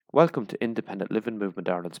Welcome to Independent Living Movement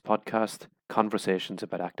Ireland's podcast, Conversations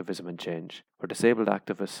About Activism and Change, where disabled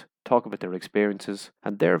activists talk about their experiences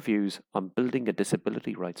and their views on building a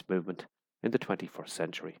disability rights movement in the 21st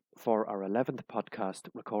century. For our 11th podcast,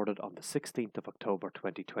 recorded on the 16th of October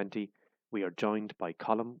 2020, we are joined by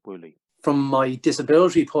Colm Whooley. From my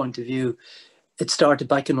disability point of view, it started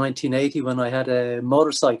back in 1980 when I had a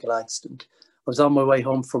motorcycle accident. I was on my way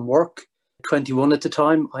home from work, 21 at the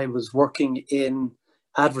time. I was working in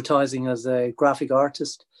advertising as a graphic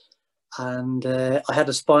artist, and I had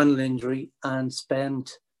a spinal injury and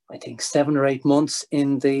spent, I think, 7 or 8 months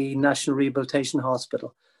in the National Rehabilitation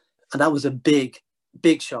Hospital. And that was a big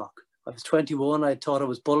shock. I was 21. I thought I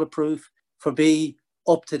was bulletproof. For me,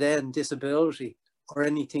 up to then, disability or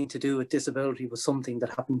anything to do with disability was something that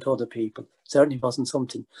happened to other people. It certainly wasn't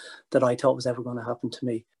something that I thought was ever going to happen to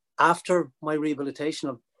me. After my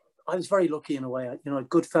rehabilitation, I was very lucky in a way.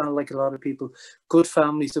 Good family, like a lot of people, good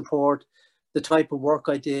family support. The type of work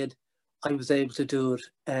I did, I was able to do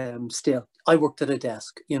it still. I worked at a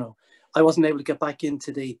desk, I wasn't able to get back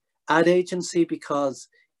into the ad agency because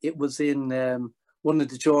it was in one of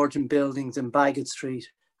the Georgian buildings in Bagot Street.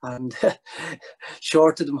 And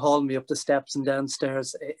short of them hauling me up the steps and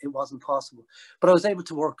downstairs, it wasn't possible. But I was able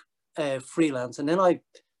to work freelance. And then I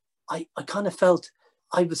kind of felt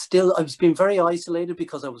I was being very isolated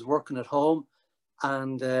because I was working at home.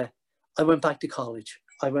 And I went back to college.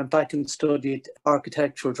 I went back and studied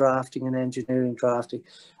architectural drafting and engineering drafting.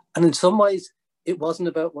 And in some ways, it wasn't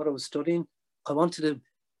about what I was studying. I wanted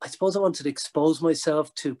to expose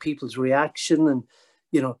myself to people's reaction and,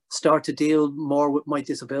 start to deal more with my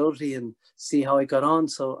disability and see how I got on.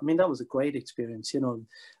 So, that was a great experience,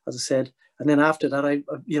 as I said. And then after that,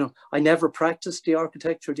 I never practiced the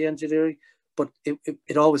architecture or the engineering, but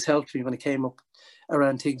it always helped me when it came up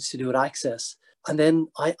around things to do with access. And then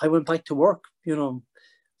I went back to work,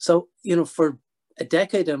 So, for a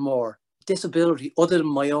decade and more, disability, other than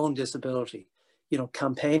my own disability,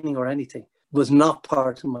 campaigning or anything, was not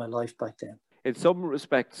part of my life back then. In some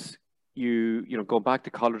respects, you going back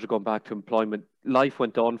to college or going back to employment, life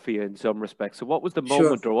went on for you in some respects. So what was the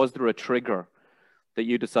moment, or was there a trigger that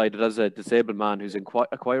you decided as a disabled man who's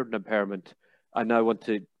acquired an impairment, I now want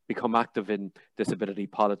to become active in disability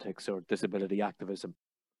politics or disability activism?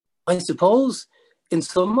 I suppose in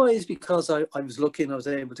some ways, because I was lucky and I was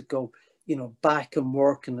able to go, back and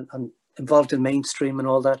work and involved in mainstream and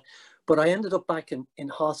all that. But I ended up back in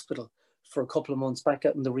hospital for a couple of months, back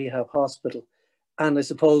out in the rehab hospital. And I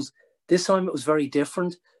suppose this time it was very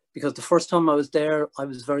different because the first time I was there, I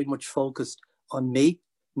was very much focused on me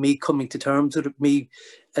coming to terms with it, me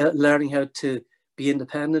learning how to be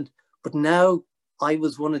independent. But now I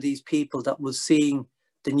was one of these people that was seeing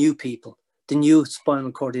the new people, the new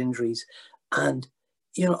spinal cord injuries. And,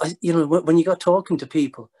 when you got talking to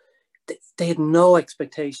people, they had no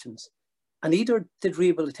expectations. And either did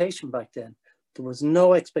rehabilitation back then. There was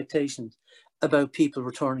no expectations about people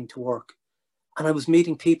returning to work. And I was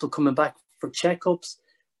meeting people coming back for checkups,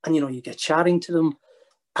 and, you get chatting to them,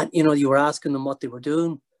 and, you were asking them what they were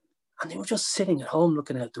doing, and they were just sitting at home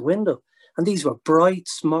looking out the window. And these were bright,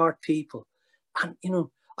 smart people. And,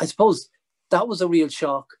 I suppose that was a real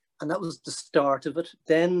shock, and that was the start of it.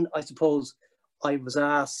 Then I suppose I was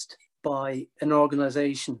asked by an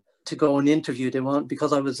organization to go and interview.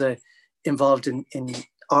 Because I was involved in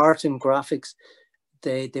art and graphics,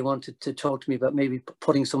 they wanted to talk to me about maybe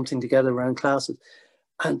putting something together around classes.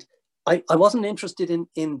 And I wasn't interested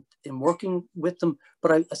in working with them,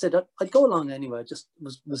 but I said I'd go along anyway. I just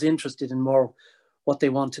was interested in more what they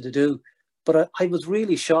wanted to do. But I was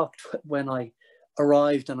really shocked when I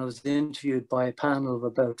arrived and I was interviewed by a panel of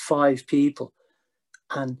about 5 people,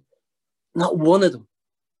 and not one of them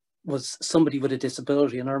was somebody with a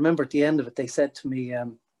disability. And I remember at the end of it, they said to me,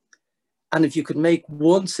 and if you could make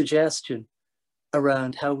one suggestion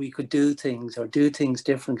around how we could do things or do things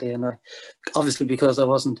differently. And obviously, because I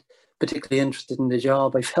wasn't particularly interested in the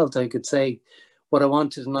job, I felt I could say what I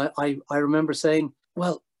wanted. And I remember saying,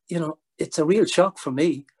 well, it's a real shock for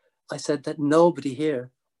me. I said that nobody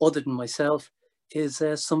here other than myself is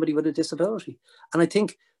somebody with a disability. And I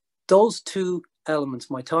think those 2 elements,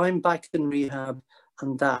 my time back in rehab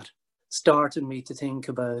and that, started me to think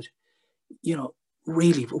about,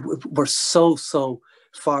 really, we're so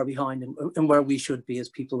far behind in where we should be as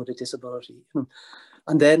people with a disability.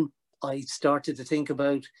 And then I started to think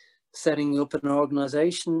about setting up an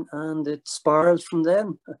organization, and it spiraled from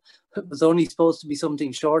then. It was only supposed to be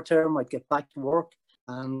something short term. I'd get back to work,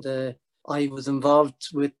 and I was involved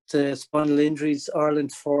with Spinal Injuries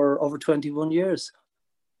Ireland for over 21 years.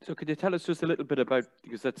 So could you tell us just a little bit about,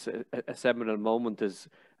 because that's a seminal moment, as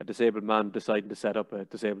a disabled man deciding to set up a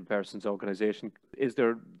disabled person's organisation. Is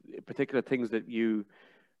there particular things that you,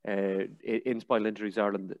 in Spinal Injuries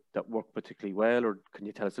Ireland, that work particularly well, or can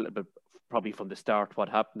you tell us a little bit, probably from the start, what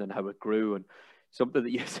happened and how it grew, and something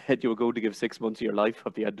that you said you were going to give 6 months of your life,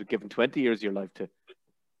 have you had given 20 years of your life to?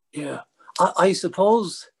 Yeah, I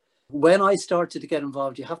suppose when I started to get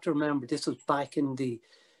involved, you have to remember this was back in the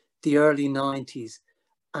early 90s,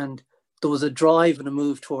 and there was a drive and a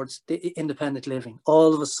move towards the independent living.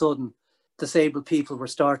 All of a sudden, disabled people were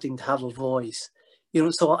starting to have a voice.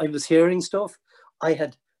 So I was hearing stuff. I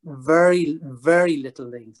had very, very little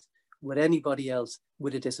links with anybody else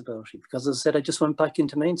with a disability because, as I said, I just went back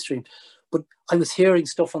into mainstream. But I was hearing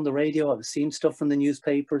stuff on the radio. I was seeing stuff in the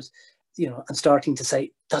newspapers, and starting to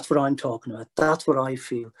say, that's what I'm talking about. That's what I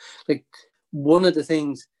feel. Like, one of the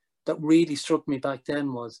things that really struck me back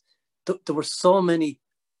then was there were so many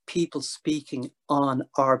people speaking on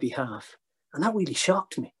our behalf. And that really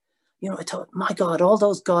shocked me. I thought, my God, all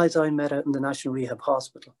those guys I met out in the National Rehab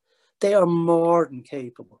Hospital, they are more than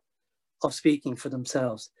capable of speaking for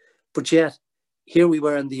themselves. But yet, here we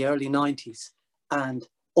were in the early 90s, and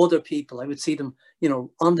other people, I would see them,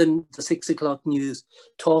 on the 6 o'clock news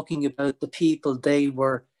talking about the people they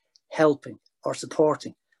were helping or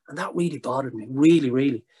supporting. And that really bothered me, really,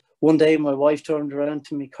 really. One day, my wife turned around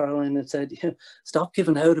to me, Caroline, and said, stop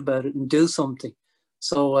giving out about it and do something.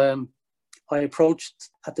 So I approached,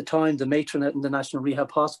 at the time, the matron out in the National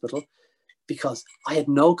Rehab Hospital, because I had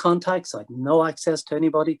no contacts, I had no access to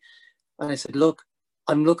anybody. And I said, look,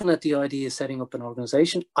 I'm looking at the idea of setting up an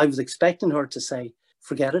organization. I was expecting her to say,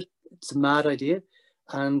 forget it, it's a mad idea.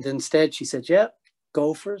 And instead she said, yeah,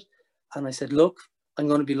 go for it. And I said, look, I'm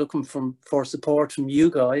going to be looking for support from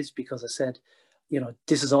you guys, because I said,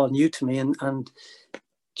 this is all new to me. And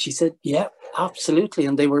she said, yeah, absolutely.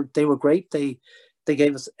 And they were great. They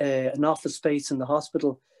gave us an office space in the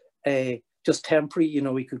hospital, just temporary.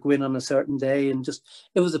 We could go in on a certain day, and just,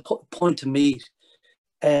 it was a point to meet.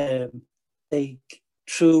 They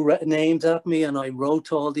threw names at me, and I wrote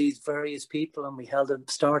to all these various people, and we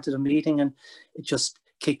started a meeting, and it just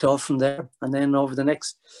kicked off from there. And then over the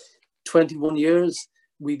next 21 years,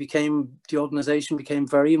 the organization became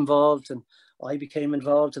very involved, and I became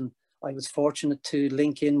involved, and I was fortunate to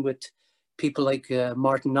link in with people like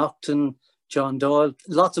Martin Nocton, John Doyle,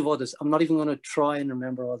 lots of others. I'm not even going to try and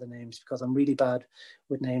remember all the names because I'm really bad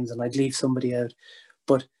with names and I'd leave somebody out.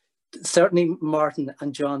 But certainly Martin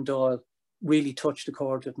and John Doyle really touched a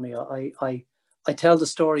chord with me. I tell the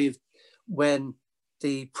story of when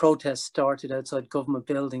the protests started outside government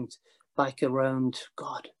buildings back around,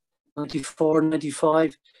 94,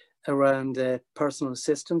 95, around personal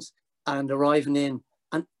assistance, and arriving in.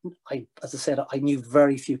 And as I said, I knew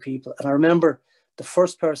very few people. And I remember the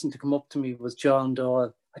first person to come up to me was John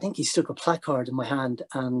Doyle. I think he stuck a placard in my hand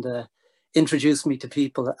and introduced me to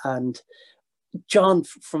people. And John,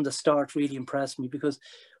 from the start, really impressed me, because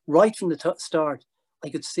right from the start, I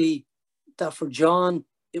could see that for John,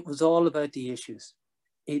 it was all about the issues.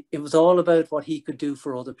 It was all about what he could do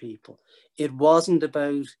for other people. It wasn't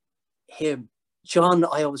about him. John,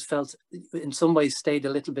 I always felt, in some ways, stayed a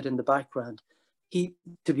little bit in the background.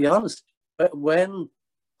 To be honest, when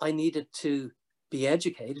I needed to be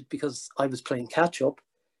educated because I was playing catch up,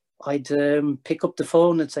 I'd pick up the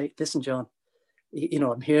phone and say, listen, John,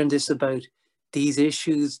 I'm hearing this about these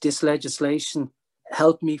issues, this legislation,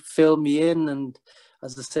 help me, fill me in. And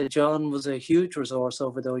as I said, John was a huge resource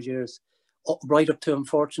over those years, right up to,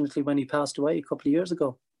 unfortunately, when he passed away a couple of years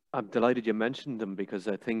ago. I'm delighted you mentioned him, because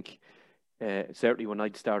I think certainly when I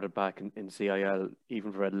started back in CIL,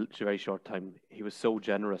 even for a very short time, he was so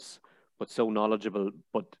generous, but so knowledgeable,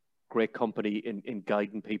 but great company in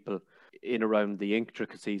guiding people in around the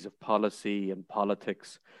intricacies of policy and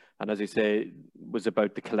politics. And as you say, it was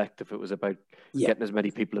about the collective. It was about getting as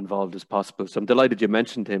many people involved as possible. So I'm delighted you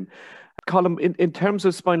mentioned him. Colm, in terms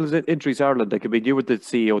of Spinal Injuries Ireland, you were the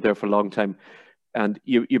CEO there for a long time, and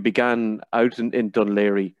you began out in Dún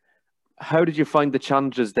Laoghaire. How did you find the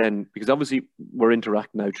challenges then? Because obviously we're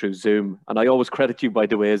interacting now through Zoom, and I always credit you, by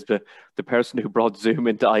the way, as the person who brought Zoom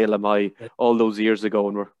into ILMI all those years ago,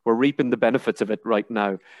 and we're reaping the benefits of it right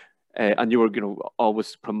now. And you were,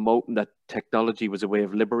 always promoting that technology was a way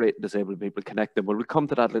of liberating disabled people, connect them. We'll come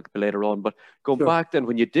to that a little bit later on. But going back then,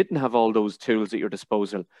 when you didn't have all those tools at your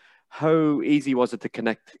disposal, how easy was it to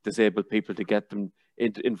connect disabled people, to get them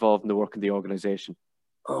involved in the work in the organisation?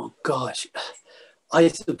 Oh, gosh. I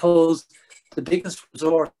suppose the biggest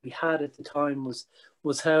resort we had at the time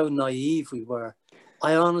was how naive we were.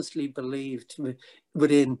 I honestly believed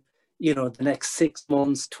within, the next 6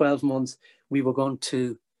 months, 12 months, we were going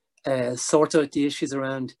to sort out the issues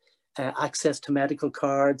around access to medical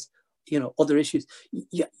cards, other issues.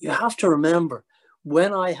 You have to remember,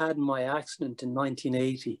 when I had my accident in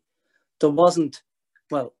 1980, there wasn't,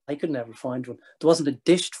 well, I could never find one. There wasn't a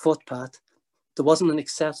dished footpath. There wasn't an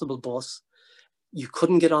accessible bus. You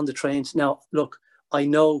couldn't get on the trains. Now, look, I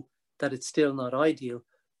know that it's still not ideal,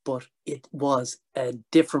 but it was a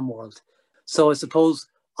different world. So I suppose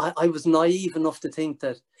I was naive enough to think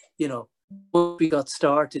that, once we got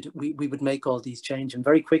started, we would make all these changes. And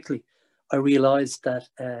very quickly, I realized that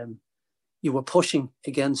you were pushing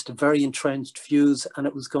against very entrenched views, and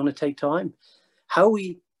it was going to take time. How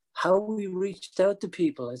we reached out to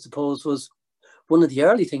people, I suppose, was one of the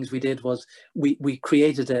early things we did was we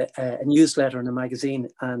created a newsletter and a magazine,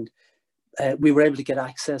 and we were able to get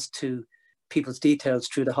access to people's details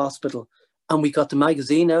through the hospital. And we got the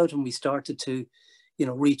magazine out, and we started to,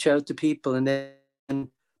 reach out to people. And then,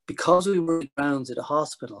 because we were grounds at a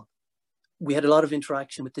hospital, we had a lot of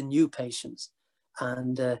interaction with the new patients.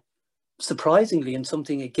 And surprisingly, and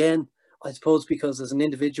something again, I suppose, because as an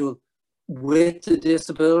individual with a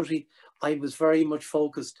disability, I was very much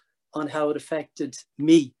focused on how it affected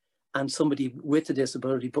me and somebody with a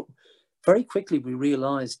disability. But very quickly, we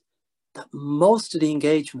realized that most of the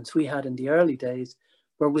engagements we had in the early days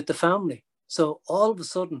were with the family. So all of a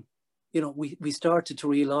sudden, we started to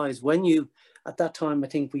realize, at that time, I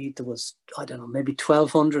think there was, I don't know, maybe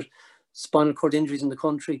 1,200 spinal cord injuries in the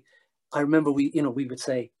country. I remember we would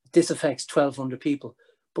say, this affects 1,200 people.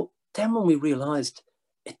 But then when we realized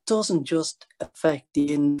it doesn't just affect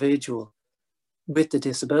the individual with the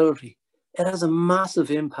disability, it has a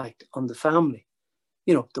massive impact on the family.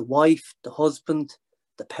 The wife, the husband,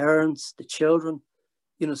 the parents, the children.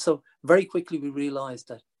 So very quickly we realized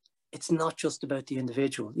that it's not just about the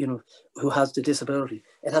individual, who has the disability.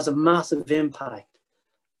 It has a massive impact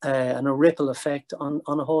and a ripple effect on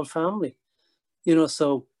a whole family.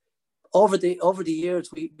 So over the years,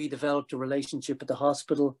 we developed a relationship with the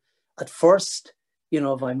hospital. At first,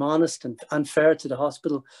 if I'm honest and fair to the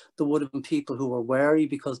hospital, there would have been people who were wary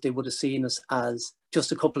because they would have seen us as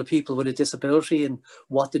just a couple of people with a disability, and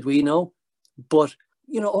what did we know? But,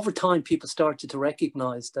 over time, people started to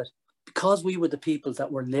recognize that because we were the people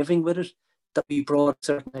that were living with it, that we brought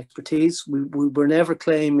certain expertise. We were never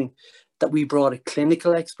claiming that we brought a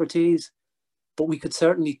clinical expertise, but we could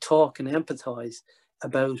certainly talk and empathize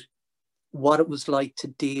about what it was like to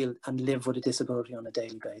deal and live with a disability on a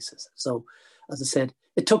daily basis. So, as I said,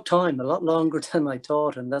 it took time, a lot longer than I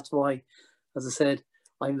thought. And that's why, as I said,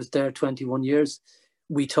 I was there 21 years.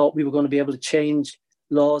 We thought we were going to be able to change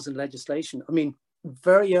laws and legislation. I mean,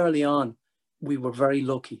 very early on, we were very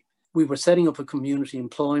lucky. We were setting up a community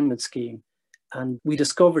employment scheme, and we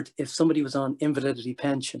discovered if somebody was on invalidity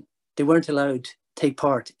pension, they weren't allowed to take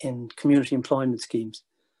part in community employment schemes.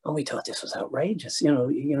 And we thought this was outrageous.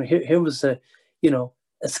 Here was a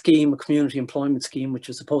scheme, a community employment scheme, which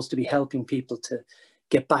was supposed to be helping people to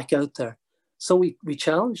get back out there. So we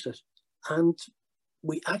challenged it, and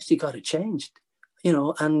we actually got it changed,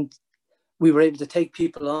 and we were able to take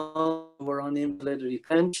people on who were on invalidity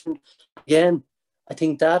pension. Again, I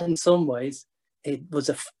think that in some ways it was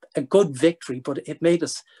a good victory, but it made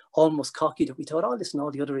us almost cocky that we thought, oh, listen, all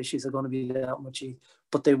the other issues are going to be that much easier,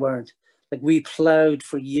 but they weren't. Like, we ploughed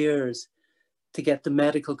for years to get the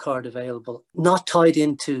medical card available, not tied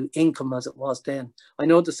into income as it was then. I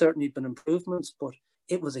know there's certainly been improvements, but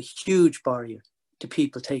it was a huge barrier to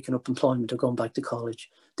people taking up employment or going back to college.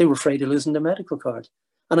 They were afraid of losing their medical card.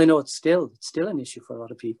 And I know it's still an issue for a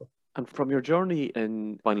lot of people. And from your journey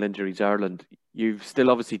in Spinal Injuries Ireland, you've still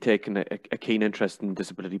obviously taken a keen interest in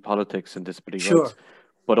disability politics and disability rights,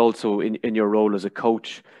 but also in your role as a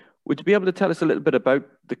coach. Would you be able to tell us a little bit about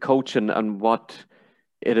the coach and what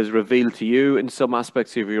it has revealed to you in some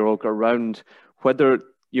aspects of your work around whether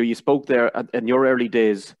you spoke there in your early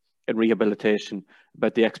days in rehabilitation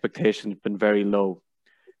about the expectations been very low.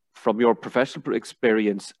 From your professional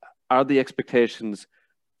experience, are the expectations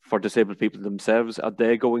for disabled people themselves, are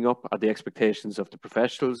they going up? Are the expectations of the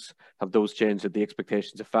professionals, have those changed? Have the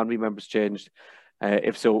expectations of family members changed?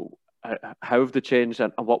 If so, how have they changed,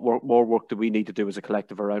 and what more work do we need to do as a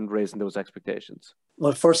collective around raising those expectations?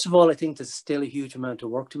 Well, first of all, I think there's still a huge amount of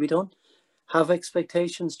work to be done. Have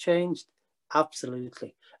expectations changed?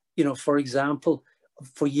 Absolutely. For example,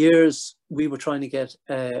 for years, we were trying to get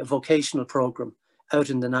a vocational program out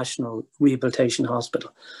in the National Rehabilitation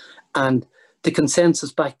Hospital. And the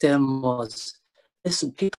consensus back then was,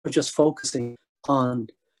 listen, people are just focusing on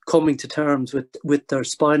coming to terms with their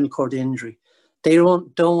spinal cord injury. They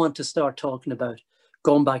don't want to start talking about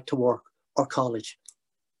going back to work or college.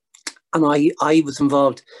 And I was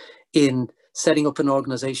involved in setting up an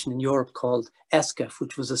organization in Europe called ESCAF,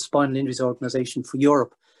 which was a spinal injuries organization for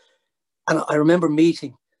Europe. And I remember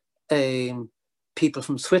meeting people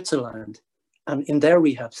from Switzerland, and in their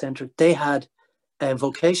rehab center, they had a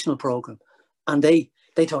vocational program, and they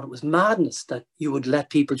thought it was madness that you would let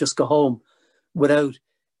people just go home without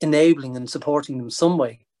enabling and supporting them some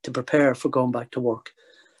way to prepare for going back to work.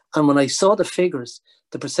 And when I saw the figures,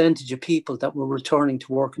 the percentage of people that were returning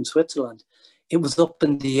to work in Switzerland, it was up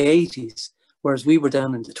in the 80s, whereas we were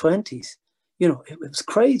down in the 20s. It was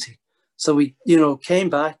crazy. So we, came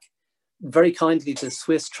back. Very kindly, the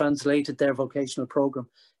Swiss translated their vocational program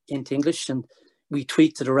into English, and we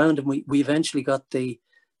tweaked it around, and we eventually got the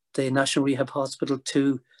National Rehab Hospital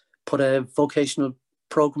to put a vocational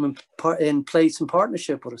program in place in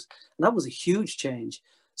partnership with us. And that was a huge change.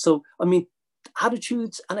 So, I mean,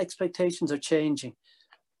 attitudes and expectations are changing,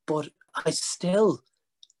 but I still,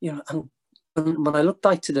 and when I look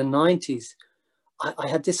back to the 90s, I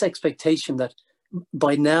had this expectation that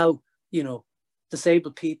by now,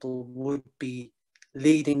 disabled people would be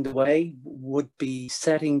leading the way, would be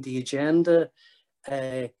setting the agenda,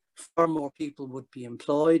 far more people would be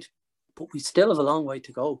employed, but we still have a long way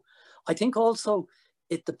to go. I think also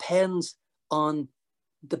it depends on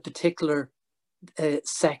the particular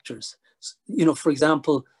sectors. For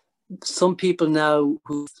example, some people now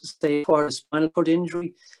who say acquired a spinal cord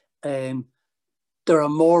injury, there are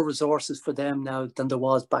more resources for them now than there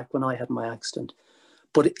was back when I had my accident.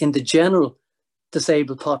 But in the general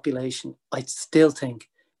disabled population, I still think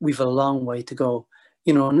we've a long way to go.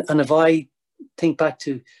 And if I think back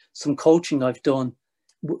to some coaching I've done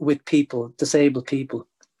with people, disabled people,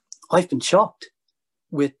 I've been shocked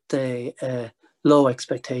with the low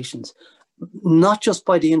expectations, not just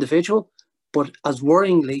by the individual, but as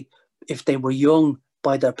worryingly, if they were young,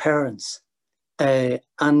 by their parents.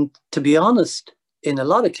 And to be honest, in a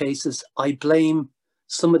lot of cases, I blame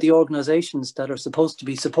some of the organizations that are supposed to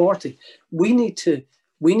be supporting. We need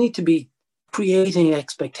to be creating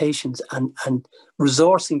expectations and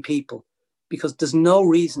resourcing people, because there's no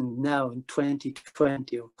reason now in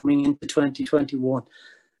 2020 or coming into 2021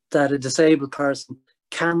 that a disabled person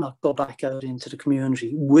cannot go back out into the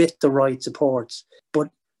community with the right supports. But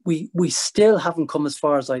we still haven't come as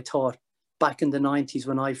far as I thought back in the 90s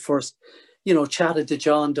when I first, chatted to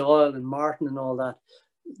John Doyle and Martin and all that.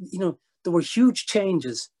 There were huge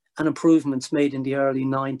changes and improvements made in the early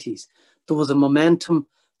 90s. There was a momentum.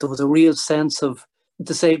 There was a real sense of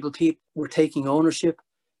disabled people were taking ownership,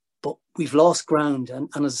 but we've lost ground. And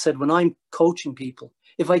as I said, when I'm coaching people,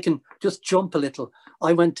 if I can just jump a little,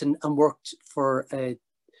 I went and worked for a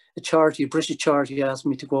charity, a British charity, asked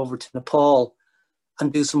me to go over to Nepal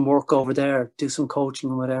and do some work over there, do some coaching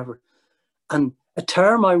and whatever. And a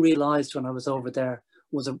term I realized when I was over there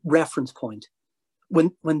was a reference point.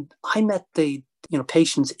 When I met the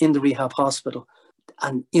patients in the rehab hospital,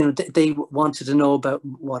 and they wanted to know about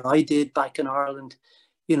what I did back in Ireland,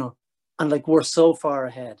 and like we're so far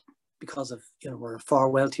ahead because of we're a far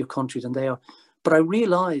wealthier country than they are. But I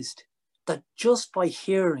realized that just by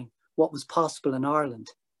hearing what was possible in Ireland,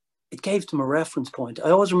 it gave them a reference point. I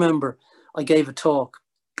always remember I gave a talk,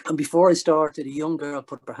 and before I started, a young girl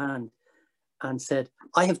put up her hand and said,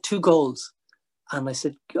 "I have two goals." And I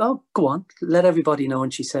said, "Oh, go on, let everybody know."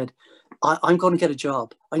 And she said, I'm going to get a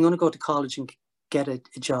job. I'm going to go to college and get a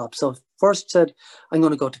job. So first said, I'm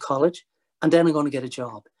going to go to college, and then I'm going to get a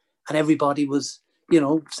job. And everybody was,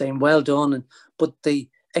 saying, well done. But the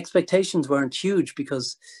expectations weren't huge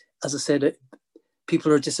because, as I said,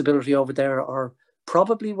 people with disability over there are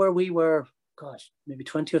probably where we were, maybe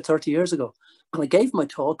 20 or 30 years ago. And I gave my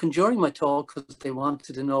talk, and during my talk, because they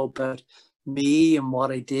wanted to know about me and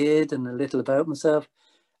what I did and a little about myself,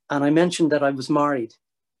 and I mentioned that I was married.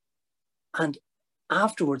 And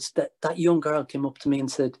afterwards, that young girl came up to me and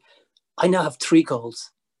said, I now have three goals.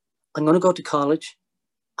 I'm going to go to college,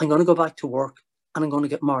 I'm going to go back to work, and I'm going to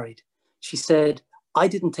get married. She said, I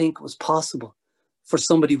didn't think it was possible for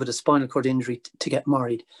somebody with a spinal cord injury to get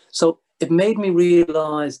married. So it made me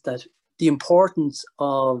realize that the importance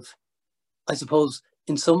of, I suppose,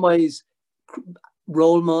 in some ways,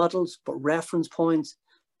 role models, but reference points,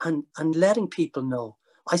 and letting people know.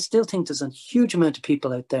 I still think there's a huge amount of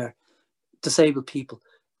people out there, disabled people,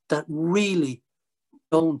 that really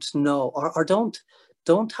don't know or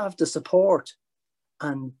don't have the support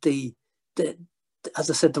and the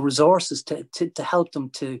as I said, the resources to help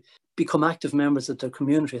them to become active members of their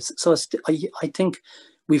communities. So I think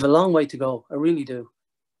we've a long way to go. I really do.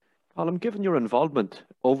 Colm, given your involvement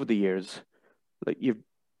over the years, like you've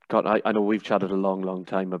got, I know we've chatted a long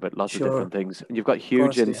time about lots of different things, and you've got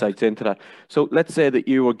huge insights into that. So let's say that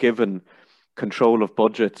you were given control of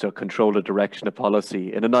budgets or control of direction of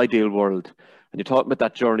policy in an ideal world, and you're talking about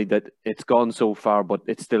that journey that it's gone so far, but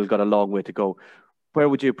it's still got a long way to go, where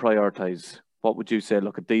would you prioritize? What would you say?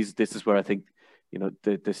 Look at these. This is where I think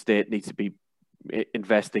the state needs to be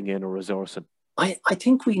investing in or resourcing. I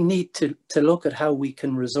think we need to look at how we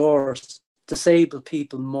can resource disabled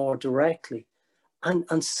people more directly,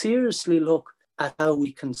 and seriously look at how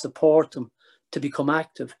we can support them to become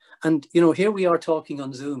active. And here we are talking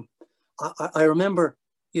on Zoom. I remember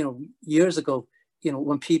years ago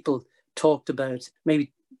when people talked about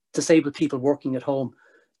maybe disabled people working at home,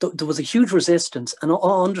 there was a huge resistance, and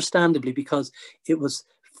understandably, because it was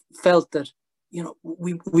felt that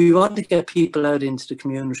we want to get people out into the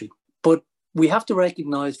community, but we have to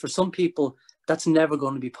recognize for some people that's never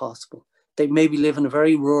going to be possible. They maybe live in a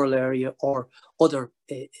very rural area or other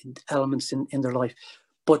elements in their life.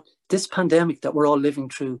 But this pandemic that we're all living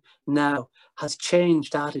through now has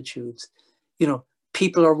changed attitudes.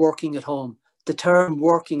 People are working at home. The term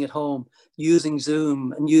working at home, using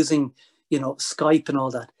Zoom and using, Skype and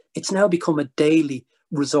all that, it's now become a daily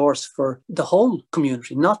resource for the whole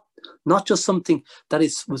community, not just something that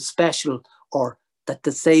was special or that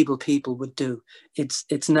disabled people would do.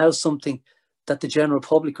 It's now something that the general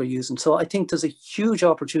public are using. So I think there's a huge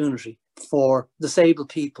opportunity for disabled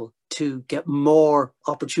people to get more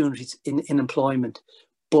opportunities in employment.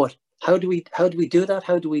 But how do we do that?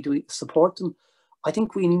 How do we support them? I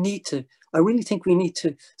really think we need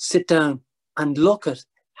to sit down and look at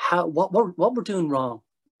what we're doing wrong.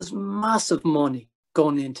 There's massive money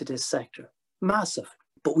going into this sector, massive.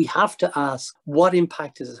 But we have to ask, what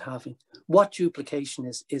impact is it having? What duplication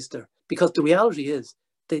is there? Because the reality is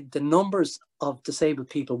the numbers of disabled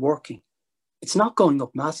people working, it's not going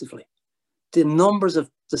up massively. The numbers of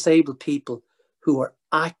disabled people who are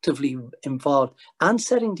actively involved and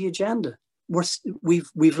setting the agenda,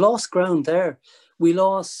 we've lost ground there. We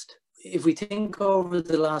lost, if we think over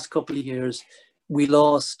the last couple of years, we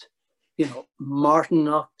lost, Martin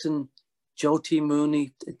Naughton, Joe T.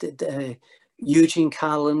 Mooney, Eugene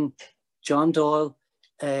Callan, John Doyle,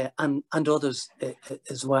 and others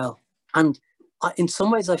as well. And in some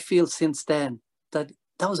ways, I feel since then that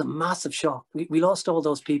was a massive shock. We lost all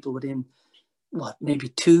those people within, maybe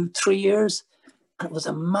 2-3 years. And it was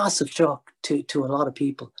a massive shock to a lot of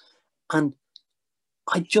people. And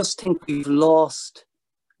I just think we've lost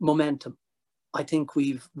momentum. I think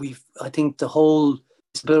I think the whole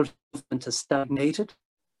disability movement has stagnated.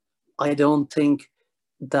 I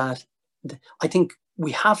think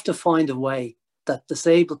we have to find a way that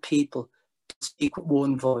disabled people speak with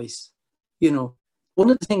one voice. One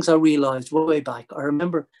of the things I realized way back, I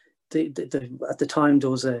remember at the time there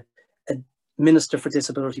was a Minister for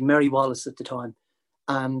Disability, Mary Wallace at the time,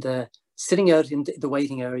 and sitting out in the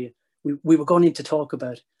waiting area, we were going in to talk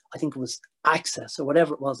about, I think it was access or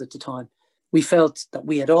whatever it was at the time. We felt that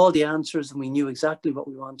we had all the answers and we knew exactly what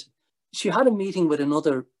we wanted. She had a meeting with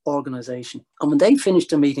another organisation, and when they finished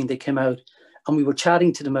the meeting, they came out and we were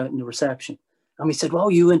chatting to them out in the reception. And we said,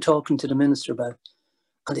 you went talking to the minister about?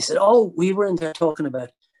 And they said, we were in there talking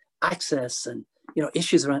about access and,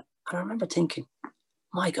 issues around. And I remember thinking,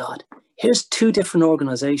 my God, here's two different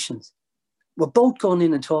organisations. We're both going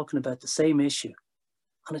in and talking about the same issue.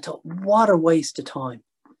 And I thought, what a waste of time,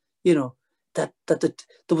 that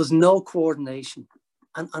there was no coordination.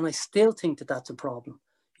 And I still think that that's a problem.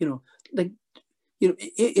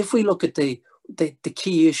 If we look at the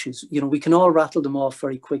key issues, we can all rattle them off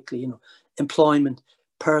very quickly, employment,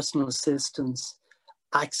 personal assistance,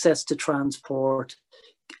 access to transport,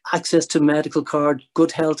 access to medical card,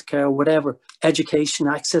 good health care, whatever, education,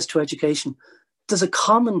 access to education. There's a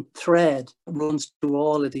common thread that runs through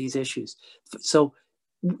all of these issues. So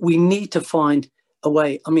we need to find a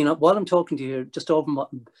way. I mean, while I'm talking to you here, just over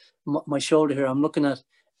my shoulder here, I'm looking at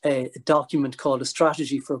a document called A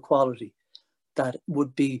Strategy for Equality. That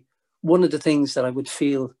would be one of the things that I would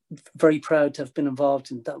feel very proud to have been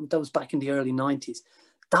involved in. That was back in the early 90s.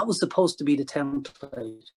 That was supposed to be the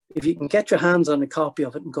template. If you can get your hands on a copy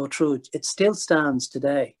of it and go through it, it still stands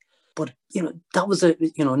today. But, that was a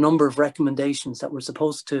number of recommendations that were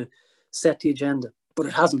supposed to set the agenda, but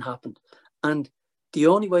it hasn't happened. And the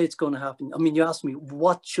only way it's going to happen, I mean, you asked me,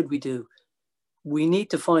 what should we do? We need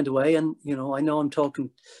to find a way. And, I know I'm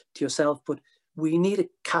talking to yourself, but we need a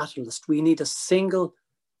catalyst. We need a single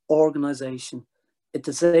organisation, a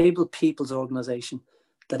disabled people's organisation,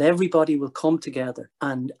 that everybody will come together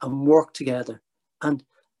and work together and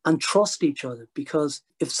trust each other. Because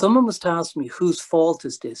if someone was to ask me, whose fault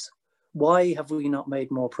is this? Why have we not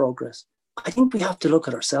made more progress? I think we have to look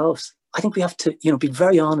at ourselves. I think we have to, be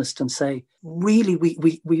very honest and say, really,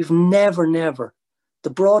 we've never the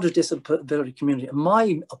broader disability community, in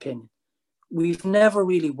my opinion, we've never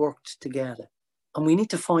really worked together. And we need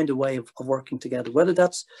to find a way of working together, whether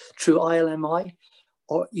that's through ILMI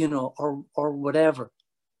or, or whatever.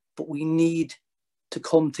 But we need to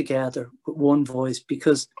come together with one voice,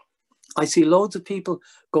 because I see loads of people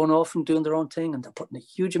going off and doing their own thing, and they're putting a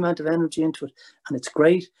huge amount of energy into it, and it's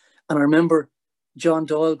great. And I remember John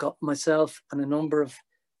Doyle got myself and a number of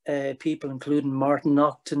people, including Martin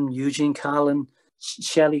Naughton, Eugene Callan,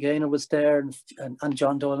 Shelley Gaynor was there, and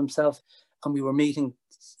John Doyle himself, and we were meeting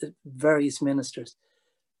various ministers.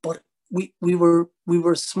 But we were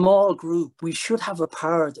a small group. We should have a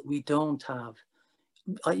power that we don't have.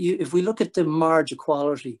 If we look at the marriage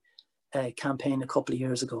equality campaign a couple of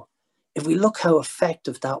years ago, if we look how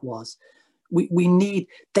effective that was,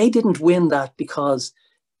 they didn't win that because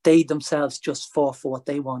they themselves just fought for what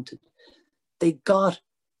they wanted. They got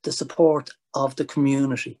the support of the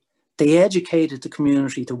community. They educated the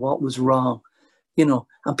community to what was wrong,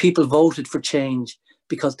 and people voted for change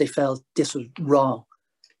because they felt this was wrong.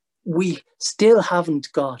 We still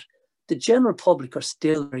haven't got, the general public are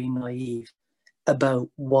still very naive about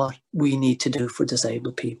what we need to do for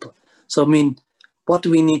disabled people. So, what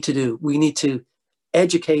do we need to do? We need to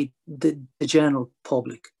educate the general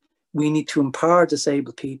public. We need to empower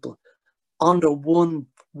disabled people under one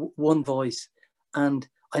voice. And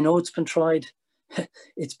I know it's been tried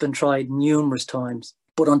numerous times,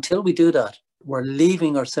 but until we do that, we're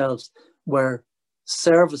leaving ourselves where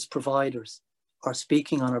service providers are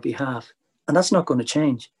speaking on our behalf. And that's not going to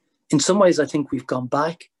change. In some ways, I think we've gone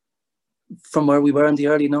back from where we were in the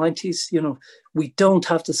early 90s. We don't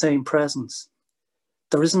have the same presence.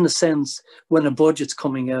 There isn't a sense when a budget's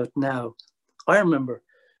coming out now. I remember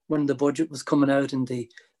when the budget was coming out in the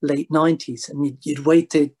late 90s, and you'd wait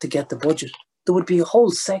to get the budget. There would be a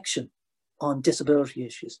whole section on disability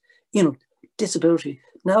issues. Disability,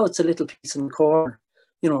 now it's a little piece in the corner,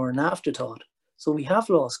 or an afterthought. So we have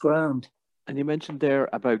lost ground. And you mentioned there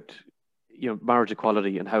about marriage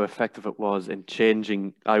equality and how effective it was in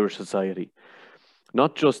changing Irish society,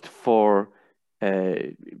 not just for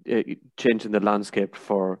changing the landscape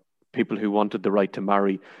for people who wanted the right to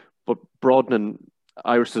marry, but broadening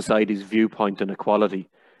Irish society's viewpoint on equality.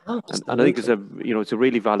 And I think it's a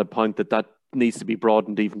really valid point that needs to be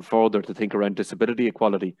broadened even further to think around disability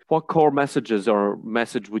equality. What core message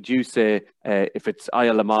would you say, if it's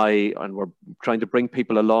ILMI and we're trying to bring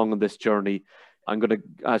people along on this journey? I'm going to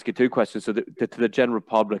ask you two questions. So to the general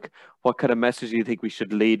public, what kind of message do you think we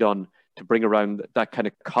should lead on to bring around that kind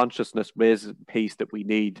of consciousness raising piece that we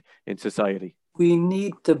need in society? We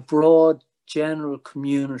need the broad general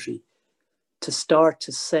community to start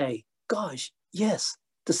to say, gosh, yes,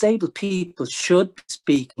 disabled people should be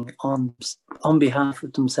speaking on behalf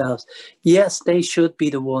of themselves. Yes, they should be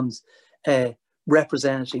the ones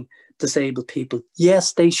representing disabled people.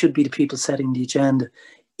 Yes, they should be the people setting the agenda.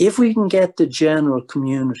 If we can get the general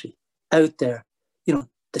community out there,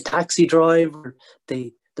 the taxi driver,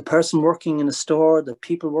 the person working in a store, the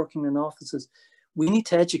people working in offices, we need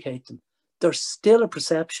to educate them. There's still a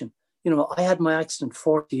perception. I had my accident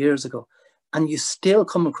 40 years ago, and you still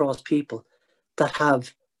come across people that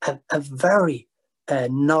have a very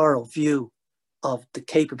narrow view of the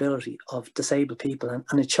capability of disabled people.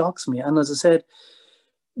 And it shocks me. And as I said,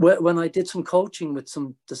 when I did some coaching with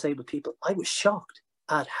some disabled people, I was shocked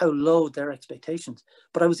at how low their expectations.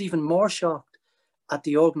 But I was even more shocked at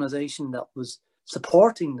the organization that was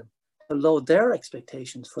supporting them, how low their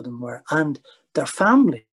expectations for them were, and their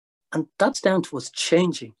family. And that's down to us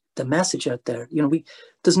changing the message out there.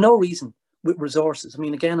 There's no reason with resources.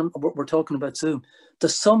 Again, we're talking about Zoom.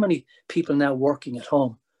 There's so many people now working at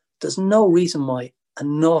home. There's no reason why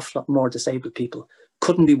an awful lot more disabled people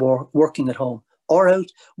couldn't be working at home or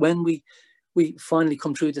out when we finally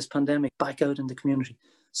come through this pandemic, back out in the community.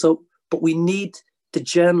 So, but we need the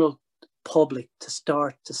general public to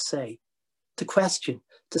start to say, to question,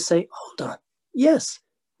 to say, hold on, yes,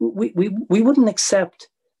 we wouldn't accept,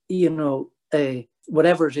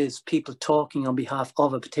 whatever it is, people talking on behalf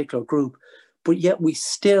of a particular group, but yet we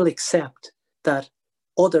still accept that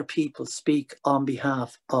other people speak on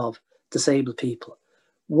behalf of disabled people.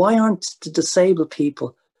 Why aren't the disabled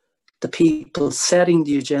people the people setting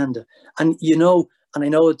the agenda? And and I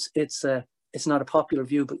know it's not a popular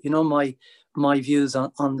view, but my views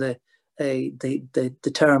on the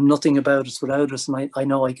term "nothing about us without us," and I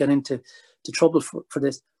know I get into trouble for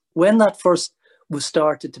this. When that first was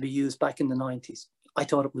started to be used back in the 90s, I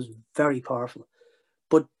thought it was very powerful.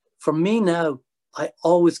 But for me now, I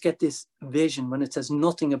always get this vision when it says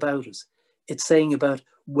 "nothing about us." It's saying about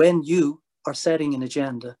when you are setting an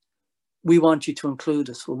agenda, we want you to include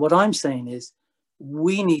us. Well, what I'm saying is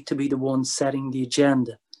we need to be the ones setting the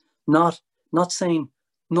agenda, not saying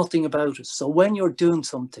nothing about us. So when you're doing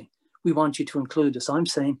something, we want you to include us. I'm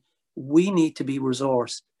saying we need to be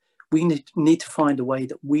resourced. We need to find a way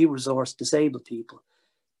that we resource disabled people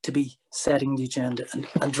to be setting the agenda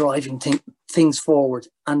and driving things forward.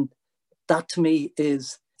 And that to me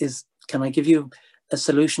is, can I give you a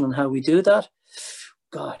solution on how we do that?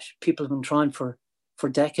 Gosh, people have been trying for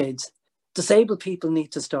decades. Disabled people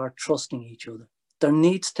need to start trusting each other. There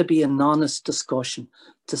needs to be an honest discussion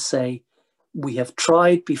to say, we have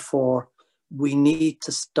tried before, we need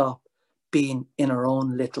to stop being in our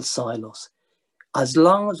own little silos. As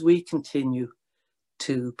long as we continue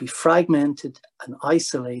to be fragmented and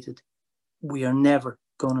isolated, we are never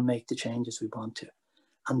going to make the changes we want to.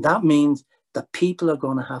 And that means that people are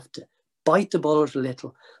going to have to bite the bullet a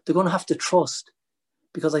little. They're going to have to trust,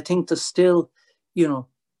 because I think there's still,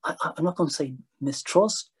 I'm not going to say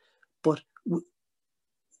mistrust, but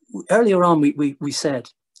earlier on we said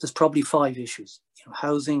there's probably 5 issues: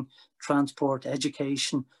 housing, transport,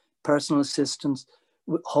 education, personal assistance,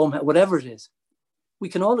 home, whatever it is. We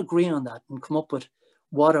can all agree on that and come up with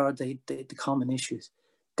what are the common issues.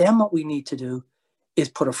 Then what we need to do is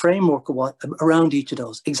put a framework of what around each of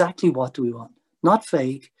those. Exactly what do we want? Not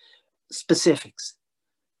vague, specifics,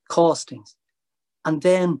 costings, and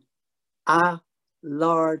then a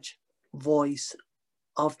large voice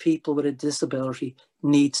of people with a disability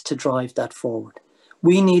needs to drive that forward.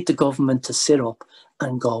 We need the government to sit up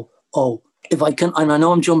and go, oh, if I can, and I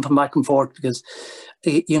know I'm jumping back and forth because,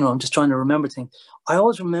 I'm just trying to remember things. I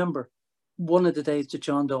always remember one of the days that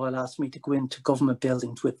John Doyle asked me to go into government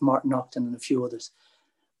buildings with Martin Octon and a few others.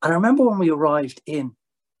 And I remember when we arrived in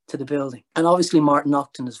to the building, and obviously Martin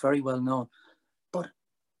Octon is very well known, but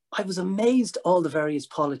I was amazed all the various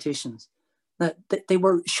politicians that they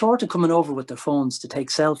were short of coming over with their phones to take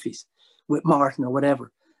selfies with Martin or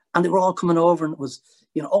whatever. And they were all coming over and it was,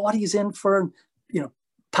 oh, what are you in for? And,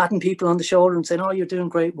 patting people on the shoulder and saying, oh, you're doing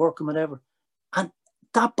great work and whatever. And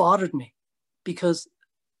that bothered me, because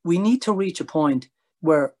we need to reach a point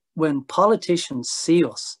where when politicians see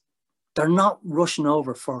us, they're not rushing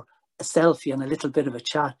over for a selfie and a little bit of a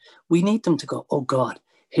chat. We need them to go, oh God,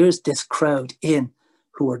 here's this crowd in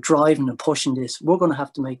who are driving and pushing this. We're going to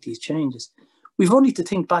have to make these changes. We've only to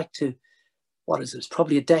think back to,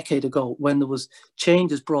 probably a decade ago, when there was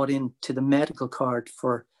changes brought in to the medical card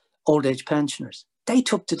for old age pensioners. They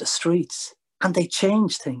took to the streets and they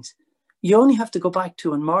changed things. You only have to go back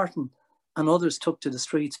to when Martin and others took to the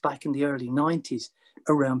streets back in the early 90s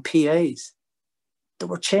around PAs. There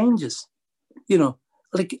were changes.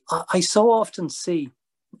 I so often see,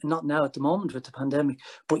 not now at the moment with the pandemic,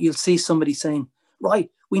 but you'll see somebody saying, right,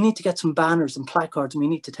 we need to get some banners and placards and we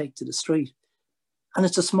need to take to the street. And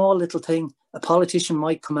it's a small little thing. A politician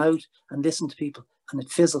might come out and listen to people and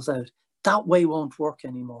it fizzles out. That way won't work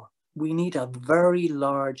anymore. We need a very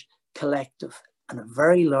large collective and a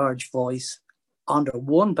very large voice under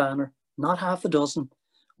one banner, not half a dozen,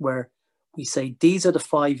 where we say these are the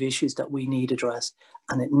 5 issues that we need addressed,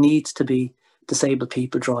 and it needs to be disabled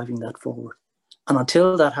people driving that forward. And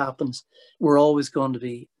until that happens, we're always going to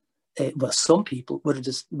be, some people with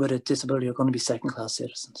a disability are going to be second-class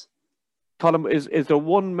citizens. Colm, is there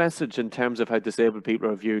one message in terms of how disabled people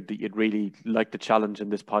are viewed that you'd really like to challenge in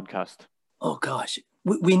this podcast? Oh gosh,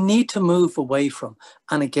 we need to move away from,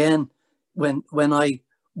 and again, when I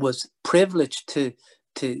was privileged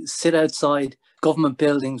to sit outside government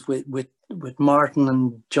buildings with Martin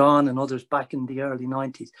and John and others back in the early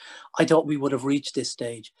 90s, I thought we would have reached this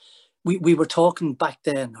stage. We were talking back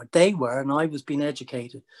then, or they were, and I was being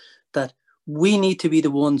educated, that we need to be the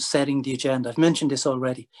ones setting the agenda. I've mentioned this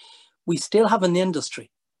already. We still have an industry,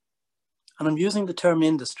 and I'm using the term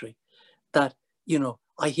industry, that,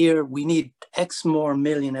 I hear we need X more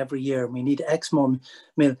million every year. We need X more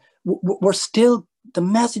million. We're still, the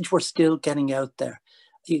message we're still getting out there.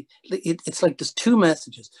 It's like there's 2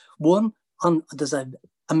 messages. One, there's a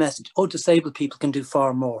message, disabled people can do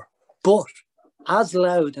far more. But as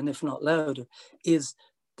loud, and if not louder, is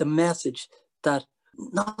the message that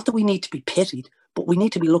not that we need to be pitied, but we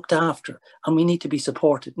need to be looked after and we need to be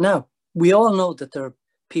supported. Now, we all know that there are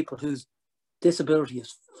people whose disability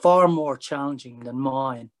is far more challenging than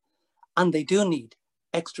mine, and they do need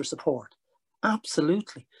extra support.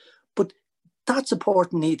 Absolutely. But that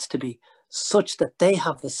support needs to be such that they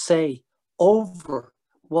have a say over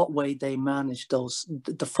what way they manage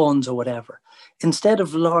the funds or whatever, instead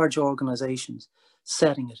of large organizations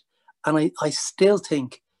setting it. And I still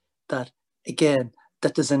think that, again,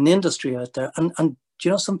 that there's an industry out there. And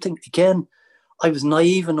something, again, I was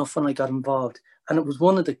naive enough when I got involved. And it was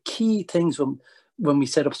one of the key things when we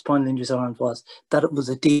set up Spinal Injuries Ireland was that it was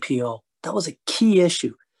a DPO. That was a key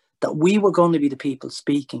issue, that we were going to be the people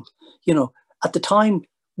speaking. You know, at the time,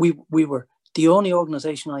 we were the only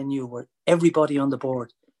organisation I knew where everybody on the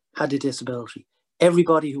board had a disability.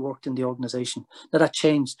 Everybody who worked in the organisation. Now that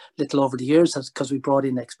changed little over the years because we brought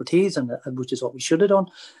in expertise, and which is what we should have done.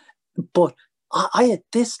 But I at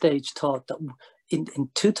this stage thought that in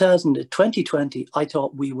 2020, I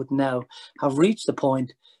thought we would now have reached the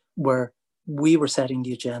point where we were setting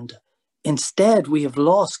the agenda. Instead, we have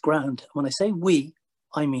lost ground. When I say we,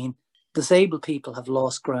 I mean disabled people have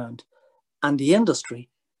lost ground, and the industry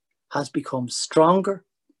has become stronger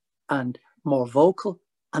and more vocal,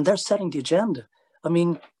 and they're setting the agenda. I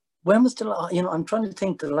mean, when was I'm trying to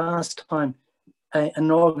think the last time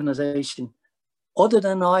an organisation other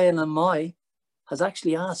than ILMI has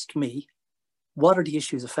actually asked me, what are the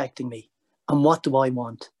issues affecting me and what do I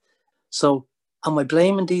want? So am I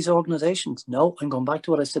blaming these organisations? No, I'm going back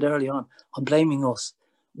to what I said early on. I'm blaming us.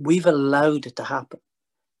 We've allowed it to happen,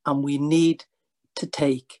 and we need to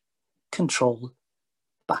take control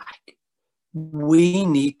back. We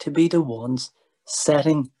need to be the ones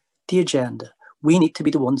setting the agenda. We need to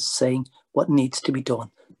be the ones saying what needs to be done,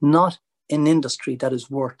 not an industry that is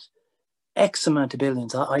worth X amount of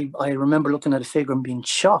billions. I remember looking at a figure and being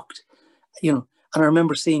shocked, and I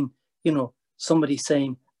remember seeing, somebody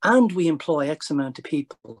saying, and we employ X amount of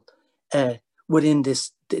people within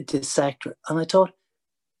this sector. And I thought,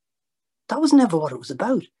 that was never what it was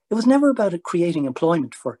about. It was never about it creating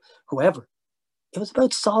employment for whoever. It was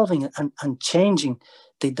about solving it and changing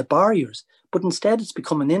the barriers. But instead, it's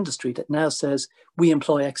become an industry that now says we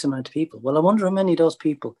employ X amount of people. Well, I wonder how many of those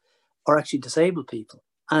people are actually disabled people.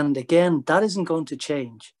 And again, that isn't going to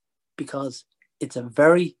change because it's a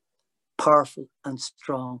very powerful and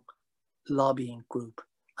strong lobbying group.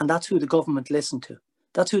 And that's who the government listen to.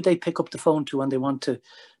 That's who they pick up the phone to when they want to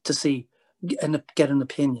see and get an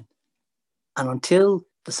opinion. And until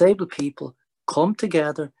disabled people come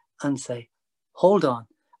together and say, hold on,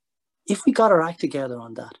 if we got our act together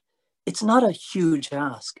on that, it's not a huge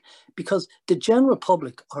ask because the general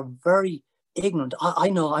public are very ignorant. I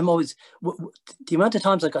know I'm always, the amount of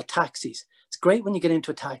times I got taxis, it's great when you get into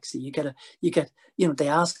a taxi, you get, they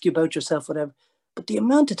ask you about yourself, whatever. But the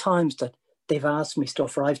amount of times that they've asked me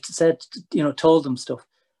stuff or I've said, told them stuff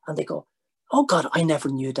and they go, oh God, I never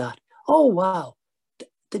knew that. Oh, wow.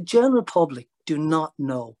 The general public do not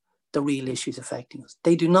know the real issues affecting us.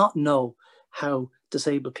 They do not know how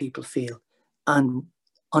disabled people feel. And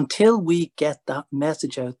until we get that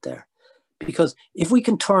message out there, because if we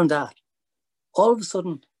can turn that, all of a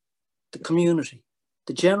sudden the community,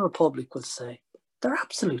 the general public will say, they're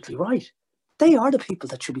absolutely right. They are the people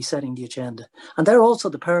that should be setting the agenda. And they're also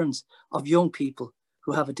the parents of young people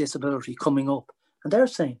who have a disability coming up. And they're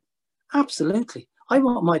saying, absolutely, I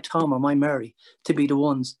want my Tom or my Mary to be the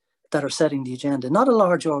ones that are setting the agenda, not a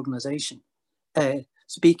large organisation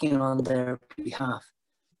speaking on their behalf.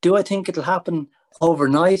 Do I think it'll happen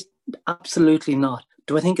overnight? Absolutely not.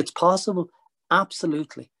 Do I think it's possible?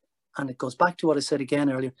 Absolutely. And it goes back to what I said again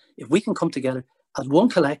earlier. If we can come together as one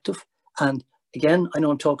collective, and again, I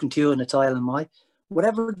know I'm talking to you and it's ILMI,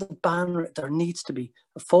 whatever the banner, there needs to be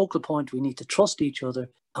a focal point. We need to trust each other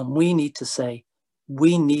and we need to say,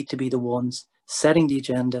 we need to be the ones setting the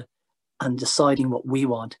agenda and deciding what we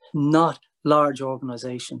want, not large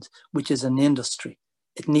organisations, which is an industry.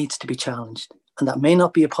 It needs to be challenged. And that may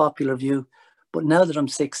not be a popular view, but now that I'm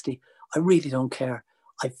 60, I really don't care.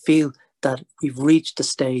 I feel that we've reached the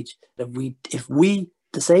stage that if we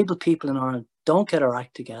disabled people in Ireland don't get our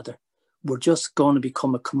act together, we're just going to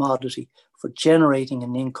become a commodity for generating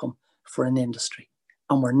an income for an industry.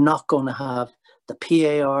 And we're not going to have the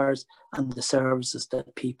PARs and the services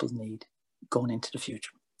that people need going into the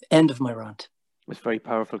future. End of my rant. It's very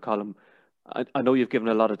powerful, Colm. I know you've given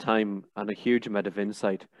a lot of time and a huge amount of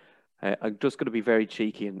insight. I'm just going to be very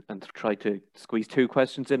cheeky and try to squeeze two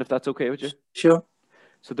questions in, if that's okay with you. Sure.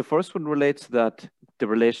 So the first one relates to that, the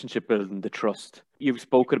relationship building, the trust. You've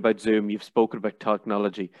spoken about Zoom, you've spoken about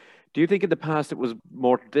technology. Do you think in the past it was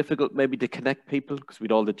more difficult maybe to connect people because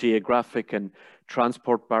we'd all the geographic and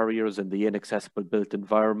transport barriers and the inaccessible built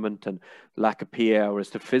environment and lack of PA hours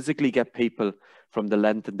to physically get people from the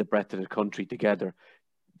length and the breadth of the country together?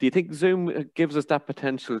 Do you think Zoom gives us that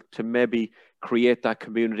potential to maybe create that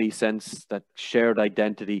community sense, that shared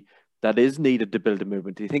identity that is needed to build a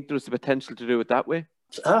movement? Do you think there's the potential to do it that way?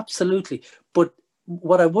 Absolutely. But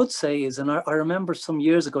what I would say is, and I remember some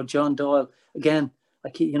years ago, John Doyle, again,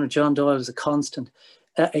 John Doyle is a constant.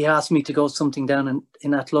 He asked me to go something down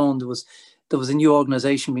in Athlone. There was a new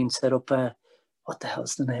organisation being set up. What the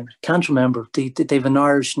hell's the name? I can't remember. They have an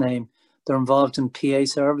Irish name, They're involved in PA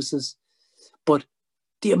services. But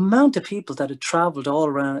the amount of people that had travelled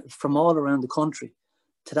from all around the country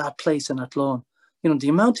to that place in Athlone, the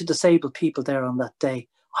amount of disabled people there on that day,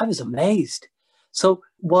 I was amazed. So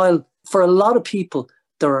while for a lot of people,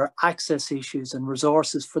 there are access issues and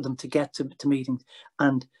resources for them to get to meetings,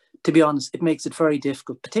 and to be honest, it makes it very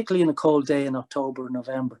difficult, particularly in a cold day in October or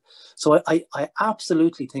November. So I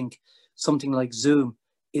absolutely think something like Zoom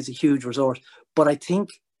is a huge resource. But I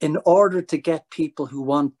think in order to get people who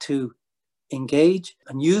want to engage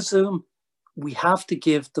and use Zoom, we have to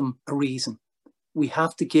give them a reason. We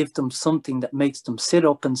have to give them something that makes them sit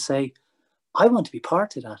up and say, I want to be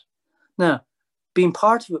part of that. Now, being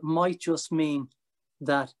part of it might just mean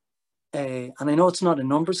that, and I know it's not a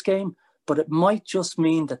numbers game, but it might just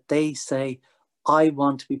mean that they say, I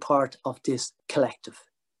want to be part of this collective.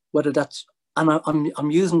 Whether that's, and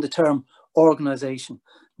I'm using the term organization,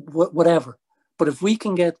 whatever. But if we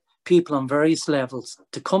can get people on various levels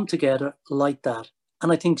to come together like that,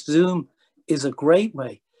 and I think Zoom is a great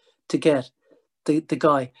way to get the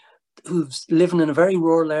guy who's living in a very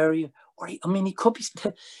rural area, or he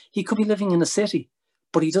could be living in a city,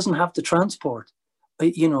 but he doesn't have the transport,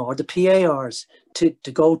 or the PARs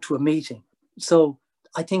to go to a meeting. So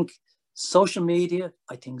I think social media,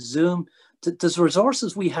 I think Zoom, there's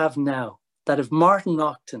resources we have now that if Martin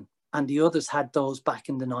Naughton and the others had those back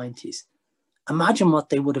in the 90s, imagine what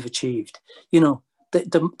they would have achieved. There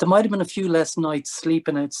might have been a few less nights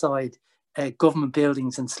sleeping outside government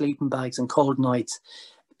buildings in sleeping bags and cold nights,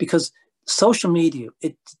 because social media,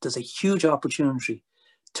 there's a huge opportunity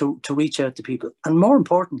to reach out to people, and more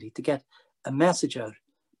importantly, to get a message out.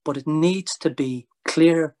 But it needs to be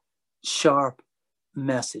clear, sharp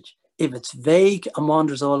message. If it's vague and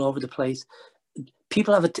wanders all over the place,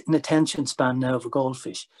 people have an attention span now of a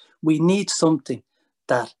goldfish. We need something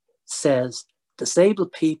that says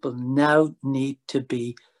disabled people now need to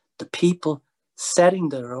be the people setting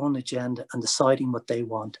their own agenda and deciding what they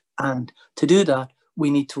want. And to do that, we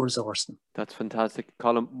need to resource them. That's fantastic.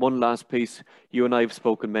 Colm, one last piece. You and I have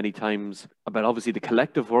spoken many times about obviously the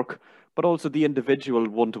collective work, but also the individual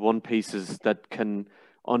one-to-one pieces that can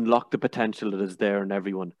unlock the potential that is there in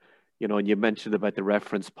everyone. And you mentioned about the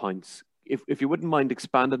reference points. If you wouldn't mind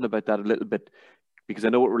expanding about that a little bit, because I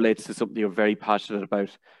know it relates to something you're very passionate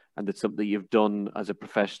about, and it's something you've done as a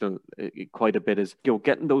professional quite a bit, is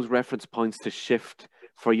getting those reference points to shift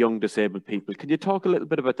for young disabled people. Can you talk a little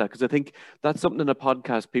bit about that? Because I think that's something in a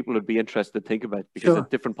podcast people would be interested to think about, because Sure.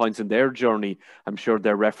 At different points in their journey, I'm sure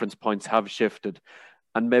their reference points have shifted.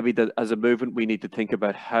 And maybe that as a movement, we need to think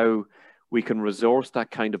about how we can resource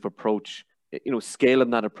that kind of approach, scaling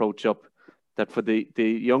that approach up, that for the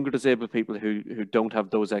younger disabled people who don't have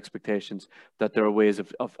those expectations, that there are ways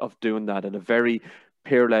of doing that in a very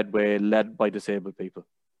peer-led way, led by disabled people.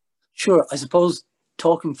 Sure. I suppose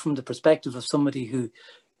talking from the perspective of somebody who,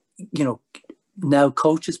 now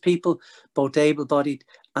coaches people, both able-bodied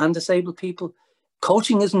and disabled people,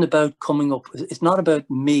 coaching isn't about it's not about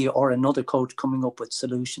me or another coach coming up with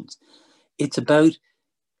solutions. It's about,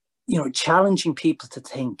 challenging people to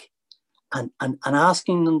think and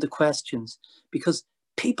asking them the questions, because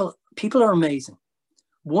people are amazing.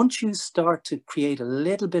 Once you start to create a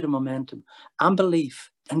little bit of momentum and belief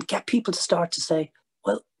and get people to start to say,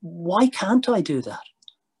 well, why can't I do that?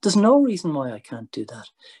 There's no reason why I can't do that.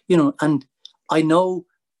 And I know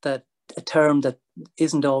that a term that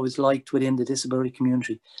isn't always liked within the disability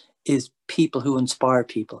community is people who inspire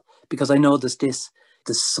people, because I know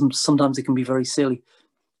sometimes it can be very silly.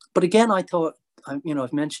 But again, I thought,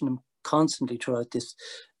 I've mentioned him constantly throughout this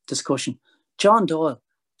discussion. John Doyle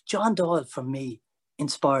for me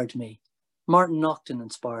inspired me. Martin Naughton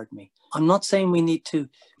inspired me. I'm not saying we need to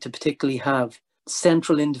particularly have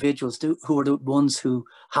central individuals who are the ones who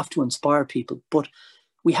have to inspire people, but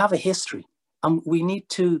we have a history, and we need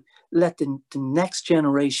to let the next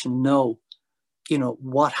generation know,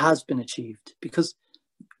 what has been achieved, because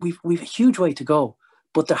we've a huge way to go,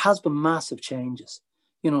 but there has been massive changes.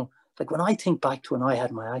 Like when I think back to when I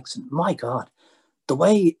had my accident, my God, the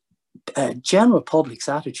way general public's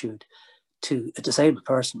attitude to a disabled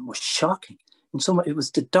person was shocking. It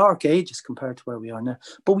was the dark ages compared to where we are now,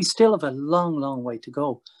 but we still have a long, long way to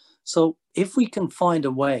go. So if we can find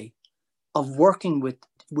a way of working with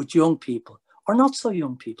young people, or not so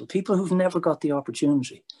young people who've never got the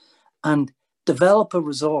opportunity, and develop a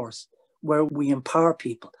resource where we empower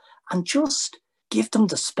people and just give them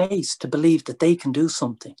the space to believe that they can do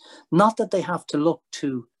something, not that they have to look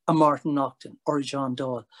to a Martin Naughton or a John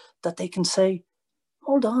Doyle, that they can say,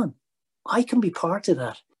 hold on, I can be part of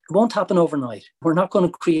that. It won't happen overnight. We're not going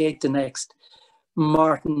to create the next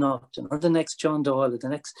Martin Naughton or the next John Doyle or the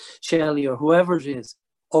next Shelley or whoever it is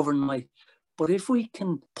overnight. But if we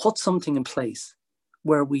can put something in place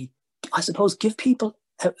where we, I suppose, give people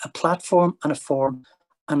a platform and a forum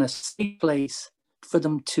and a safe place for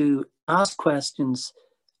them to ask questions,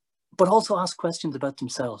 but also ask questions about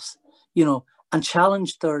themselves, and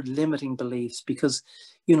challenge their limiting beliefs. Because,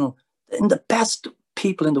 in the best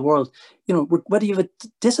people in the world, whether you have a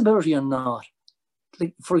disability or not,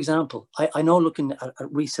 like, for example, I know looking at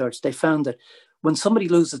research, they found that when somebody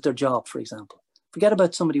loses their job, for example, forget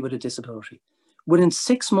about somebody with a disability, within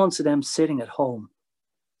 6 months of them sitting at home,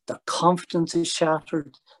 their confidence is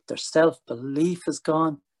shattered, their self-belief is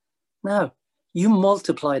gone. Now, you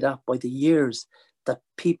multiply that by the years that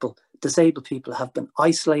disabled people, have been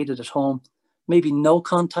isolated at home, maybe no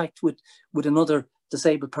contact with another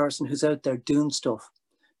disabled person who's out there doing stuff.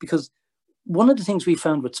 Because one of the things we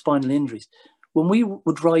found with spinal injuries, when we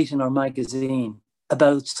would write in our magazine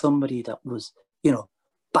about somebody that was,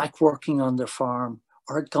 back working on their farm,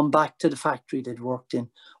 or had gone back to the factory they'd worked in,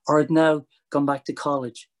 or had now gone back to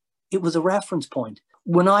college, it was a reference point.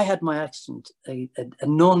 When I had my accident, a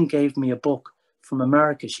nun gave me a book from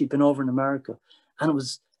America. She'd been over in America, and it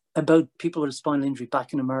was about people with a spinal injury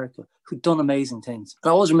back in America who'd done amazing things. And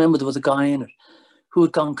I always remember there was a guy in it who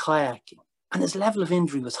had gone kayaking, and his level of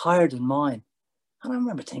injury was higher than mine. And I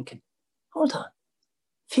remember thinking, hold on,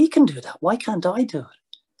 if he can do that, why can't I do it?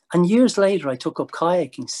 And years later, I took up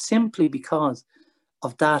kayaking simply because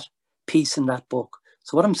of that piece in that book.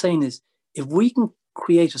 So what I'm saying is, if we can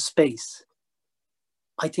create a space,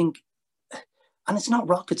 I think, and it's not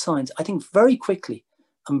rocket science, I think very quickly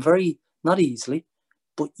and not easily,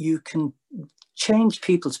 but you can change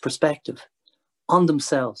people's perspective on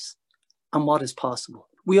themselves and what is possible.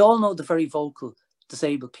 We all know the very vocal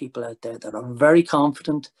disabled people out there that are very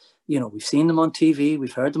confident. We've seen them on TV,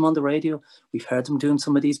 we've heard them on the radio, we've heard them doing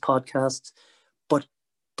some of these podcasts, but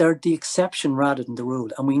they're the exception rather than the rule.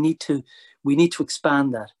 And we need to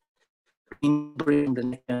expand that. We need to bring the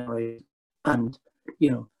next generation, and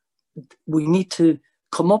we need to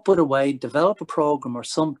come up with a way, develop a program or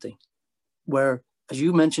something where, as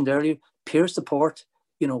you mentioned earlier, peer support,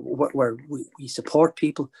 where we support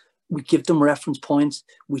people, we give them reference points,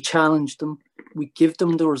 we challenge them, we give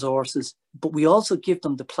them the resources, but we also give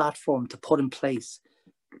them the platform to put in place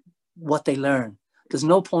what they learn. There's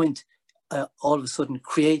no point all of a sudden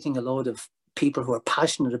creating a load of people who are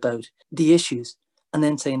passionate about the issues and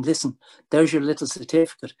then saying, listen, there's your little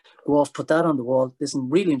certificate, go off, put that on the wall, listen,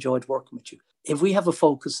 really enjoyed working with you. If we have a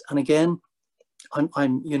focus, and again, I'm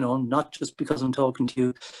not just because I'm talking to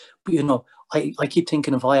you, but, I keep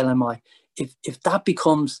thinking of ILMI. If that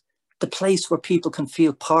becomes the place where people can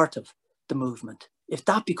feel part of the movement, if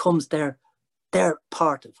that becomes their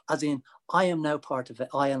part of, as in, I am now part of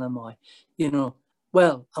ILMI,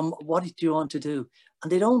 well, what do you want to do?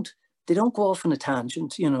 And they don't go off on a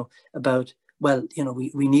tangent, about, well,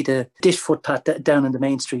 we need a dish footpath down in the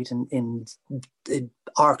main street in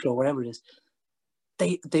Arklow, wherever it is.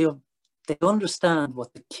 They understand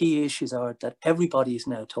what the key issues are that everybody is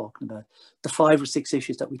now talking about, the 5 or 6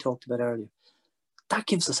 issues that we talked about earlier. That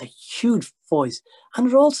gives us a huge voice. And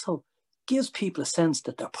it also gives people a sense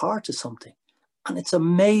that they're part of something. And it's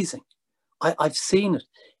amazing. I've seen it.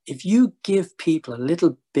 If you give people a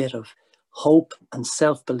little bit of hope and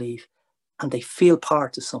self-belief, and they feel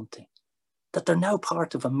part of something, that they're now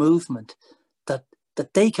part of a movement,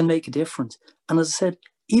 that they can make a difference. And as I said,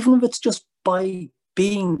 even if it's just by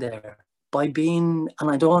being there, and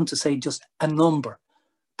I don't want to say just a number,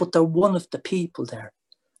 but they're one of the people there,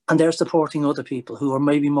 and they're supporting other people who are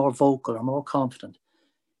maybe more vocal or more confident.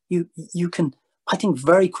 You can, I think,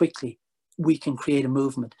 very quickly we can create a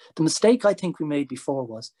movement. The mistake I think we made before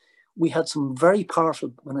was we had some very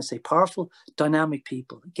powerful, when I say powerful, dynamic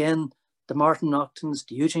people. Again, the Martin Nauchtons,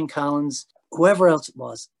 the Eugene Collins, whoever else it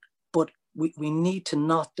was. But we need to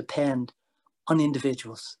not depend on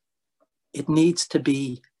individuals. It needs to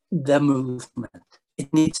be the movement.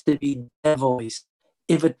 It needs to be their voice.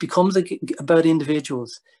 If it becomes about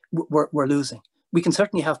individuals, we're losing. We can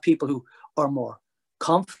certainly have people who are more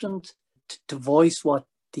confident to voice what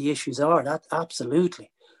the issues are. That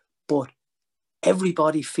absolutely. But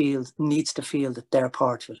everybody needs to feel that they're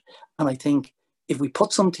part of it. And I think if we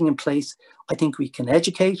put something in place, I think we can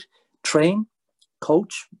educate, train,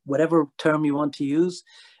 coach, whatever term you want to use,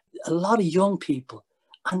 a lot of young people.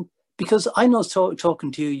 And because I know,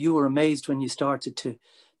 talking to you, you were amazed when you started to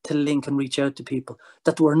link and reach out to people,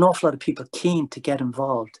 that there were an awful lot of people keen to get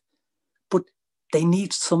involved. But they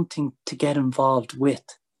need something to get involved with.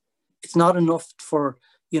 It's not enough for,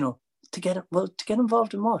 to get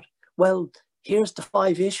involved in what? Well, here's the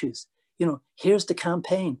 5 issues. here's the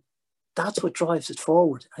campaign. That's what drives it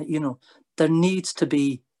forward. There needs to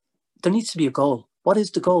be a goal. What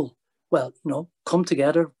is the goal? Well, come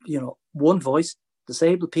together, one voice,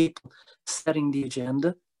 disabled people setting the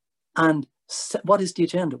agenda. And what is the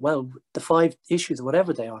agenda? Well, the 5 issues, or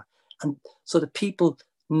whatever they are. And so that people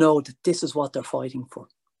know that this is what they're fighting for.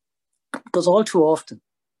 Because all too often,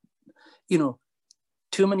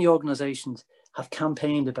 too many organizations have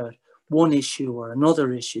campaigned about one issue or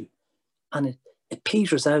another issue, and it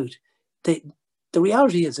peters out. The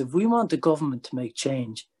reality is, if we want the government to make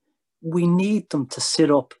change, we need them to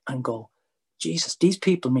sit up and go, Jesus, these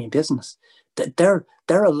people mean business. They're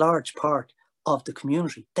a large part of the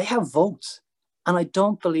community. They have votes. And I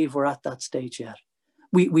don't believe we're at that stage yet.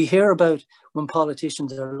 We hear about when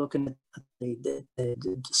politicians are looking at the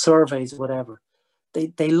surveys, whatever.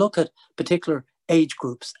 They look at particular age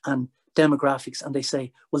groups and demographics, and they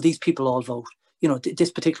say, well, these people all vote.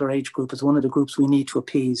 This particular age group is one of the groups we need to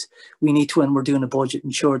appease. We need to, when we're doing a budget,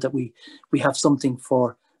 ensure that we have something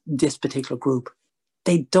for this particular group.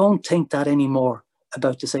 They don't think that anymore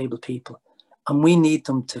about disabled people. And we need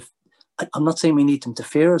them to, I'm not saying we need them to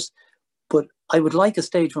fear us, but I would like a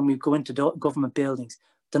stage when we go into government buildings,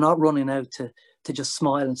 they're not running out to just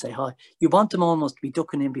smile and say hi. You want them almost to be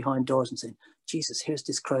ducking in behind doors and saying, Jesus, here's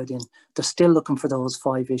this crowd in. They're still looking for those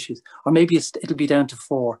 5 issues. Or maybe it'll be down to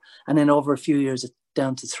 4. And then over a few years, it's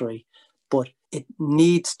down to 3. But it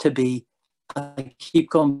needs to be, I keep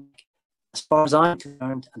going, as far as I'm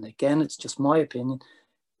concerned, and again, it's just my opinion,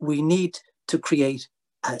 we need to create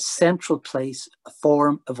a central place, a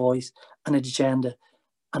forum, a voice, an agenda,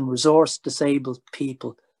 and resource disabled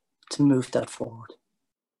people to move that forward.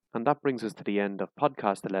 And that brings us to the end of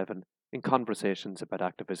podcast 11 in Conversations About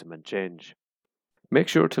Activism and Change. Make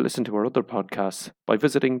sure to listen to our other podcasts by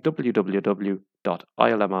visiting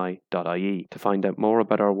www.ilmi.ie to find out more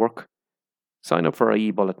about our work. Sign up for our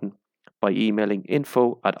e-bulletin by emailing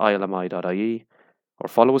info@ilmi.ie, or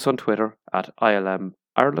follow us on Twitter @ILM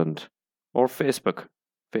Ireland, or Facebook,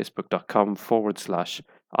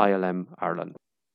 facebook.com/ILM Ireland.